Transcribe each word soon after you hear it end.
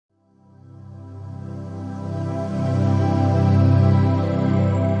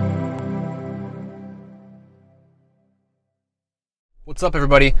What's up,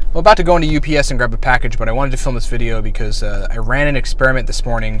 everybody? I'm about to go into UPS and grab a package, but I wanted to film this video because I ran an experiment this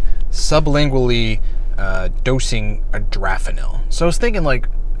morning sublingually dosing Adrafinil. So I was thinking, like,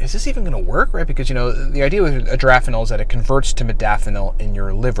 is this even going to work, right? Because, you know, the idea with Adrafinil is that it converts to modafinil in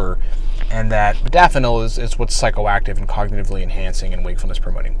your liver, and that modafinil is what's psychoactive and cognitively enhancing and wakefulness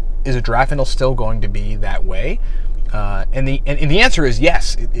promoting. Is Adrafinil still going to be that way? And the answer is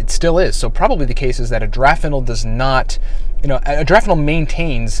yes, it still is. So probably the case is that Adrafinil does not, Adrafinil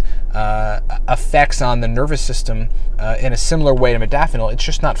maintains effects on the nervous system in a similar way to modafinil. It's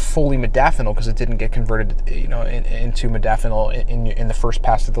just not fully modafinil because it didn't get converted, into modafinil in the first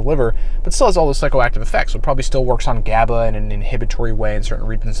pass to the liver, but still has all those psychoactive effects. So it probably still works on GABA in an inhibitory way in certain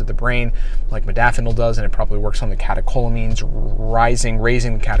regions of the brain, like modafinil does, and it probably works on the catecholamines,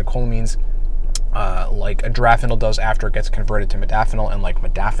 raising the catecholamines. Like Adrafinil does after it gets converted to modafinil, and like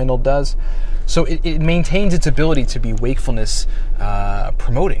modafinil does. So it maintains its ability to be wakefulness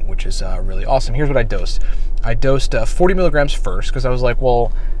promoting, which is really awesome. Here's what I dosed. I dosed 40 milligrams first because I was like,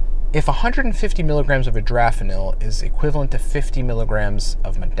 well, if 150 milligrams of Adrafinil is equivalent to 50 milligrams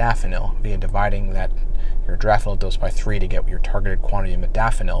of modafinil via dividing your Adrafinil dose by 3 to get your targeted quantity of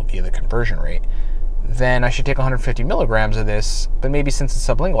modafinil via the conversion rate, then I should take 150 milligrams of this, but maybe since it's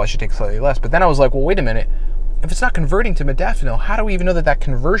sublingual, I should take slightly less. But then I was like, well, wait a minute. If it's not converting to modafinil, how do we even know that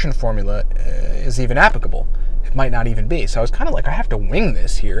conversion formula is even applicable? It might not even be. So I was kind of like, I have to wing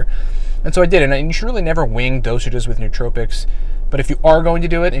this here. And so I did. And you should really never wing dosages with nootropics. But if you are going to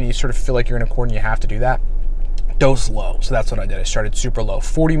do it and you sort of feel like you're in a corner and you have to do that, dose low. So that's what I did. I started super low,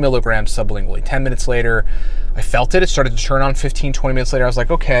 40 milligrams sublingually. 10 minutes later, I felt it. It started to turn on. 15, 20 minutes later, I was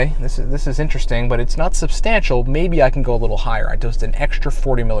like, okay, this is interesting, but it's not substantial. Maybe I can go a little higher. I dosed an extra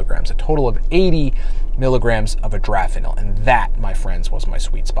 40 milligrams, a total of 80 milligrams of Adrafinil. And that, my friends, was my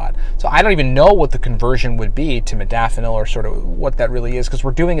sweet spot. So I don't even know what the conversion would be to modafinil or sort of what that really is, because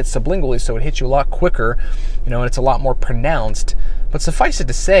we're doing it sublingually, so it hits you a lot quicker, and it's a lot more pronounced. But suffice it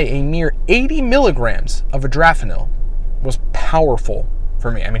to say, a mere 80 milligrams of Adrafinil was powerful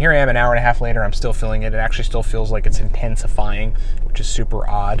for me. I mean, here I am an hour and a half later, I'm still feeling it. It actually still feels like it's intensifying, which is super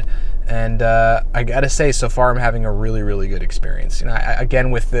odd. And I gotta say, so far I'm having a really, really good experience.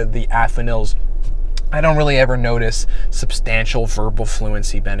 Again, with the Afinils, I don't really ever notice substantial verbal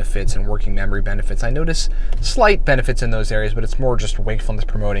fluency benefits and working memory benefits. I notice slight benefits in those areas, but it's more just wakefulness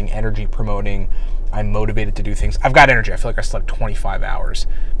promoting, energy promoting. I'm motivated to do things. I've got energy. I feel like I slept 25 hours.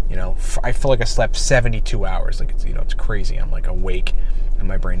 I feel like I slept 72 hours. Like it's crazy. I'm like awake and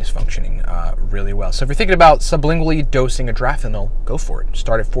my brain is functioning really well. So if you're thinking about sublingually dosing Adrafinil, go for it.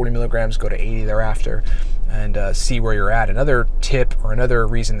 Start at 40 milligrams, go to 80 thereafter, and see where you're at. Another tip or another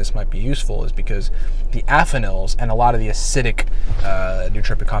reason this might be useful is because the Afinils and a lot of the acidic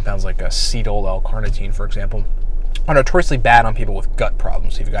nootropic compounds like acetyl L-carnitine, for example, are notoriously bad on people with gut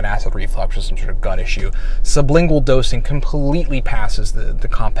problems. So if you've got acid reflux or some sort of gut issue, sublingual dosing completely passes the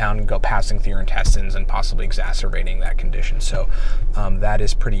compound and go passing through your intestines and possibly exacerbating that condition. So that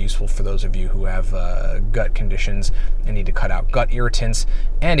is pretty useful for those of you who have gut conditions and need to cut out gut irritants.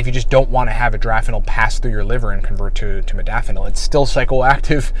 And if you just don't want to have Adrafinil pass through your liver and convert to modafinil, it's still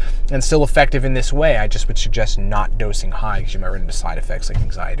psychoactive and still effective in this way. I just would suggest not dosing high because you might run into side effects like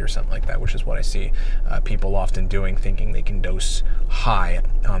anxiety or something like that, which is what I see people often doing, thinking they can dose high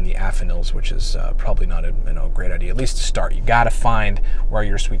on the Afinils, which is probably not a great idea, at least to start. You got to find where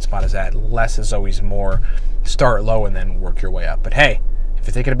your sweet spot is at. Less is always more. Start low and then work your way up. But hey, if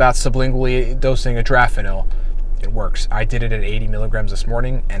you're thinking about sublingually dosing Adrafinil, it works. I did it at 80 milligrams this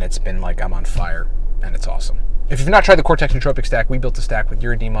morning, and it's been like I'm on fire, and it's awesome. If you've not tried the Cortex Nootropic Stack, we built a stack with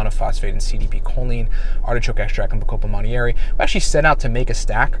uridine monophosphate and CDP choline, artichoke extract, and Bacopa monnieri. We actually set out to make a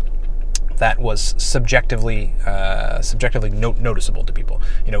stack that was subjectively noticeable to people.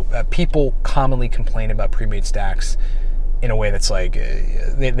 People commonly complain about pre-made stacks in a way that's like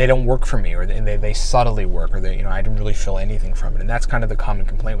they don't work for me, or they subtly work, or I didn't really feel anything from it. And that's kind of the common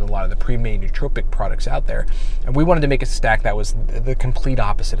complaint with a lot of the pre-made nootropic products out there. And we wanted to make a stack that was the complete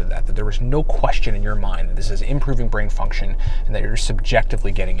opposite of that there was no question in your mind that this is improving brain function and that you're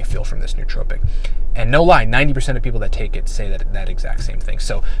subjectively getting a feel from this nootropic. And no lie, 90% of people that take it say that exact same thing.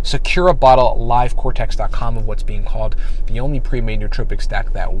 So secure a bottle at livecortex.com of what's being called the only pre-made nootropic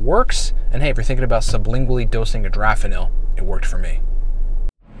stack that works. And hey, if you're thinking about sublingually dosing Adrafinil, it worked for me.